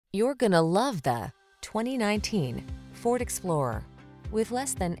You're gonna love the 2019 Ford Explorer. With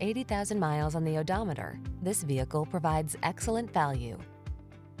less than 80,000 miles on the odometer, this vehicle provides excellent value.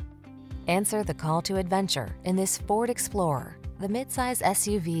 Answer the call to adventure in this Ford Explorer, the midsize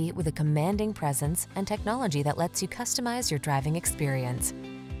SUV with a commanding presence and technology that lets you customize your driving experience.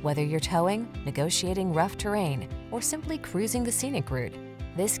 Whether you're towing, negotiating rough terrain, or simply cruising the scenic route,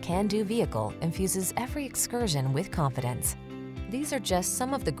 this can-do vehicle infuses every excursion with confidence. These are just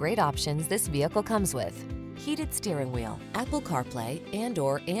some of the great options this vehicle comes with: heated steering wheel, Apple CarPlay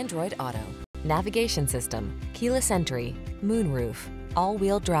and/or Android Auto, navigation system, keyless entry, moonroof,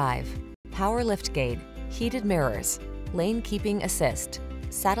 all-wheel drive, power liftgate, heated mirrors, lane keeping assist,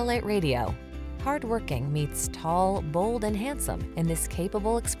 satellite radio. Hardworking meets tall, bold, and handsome in this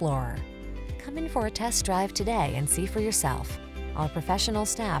capable Explorer. Come in for a test drive today and see for yourself. Our professional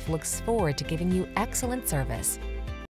staff looks forward to giving you excellent service.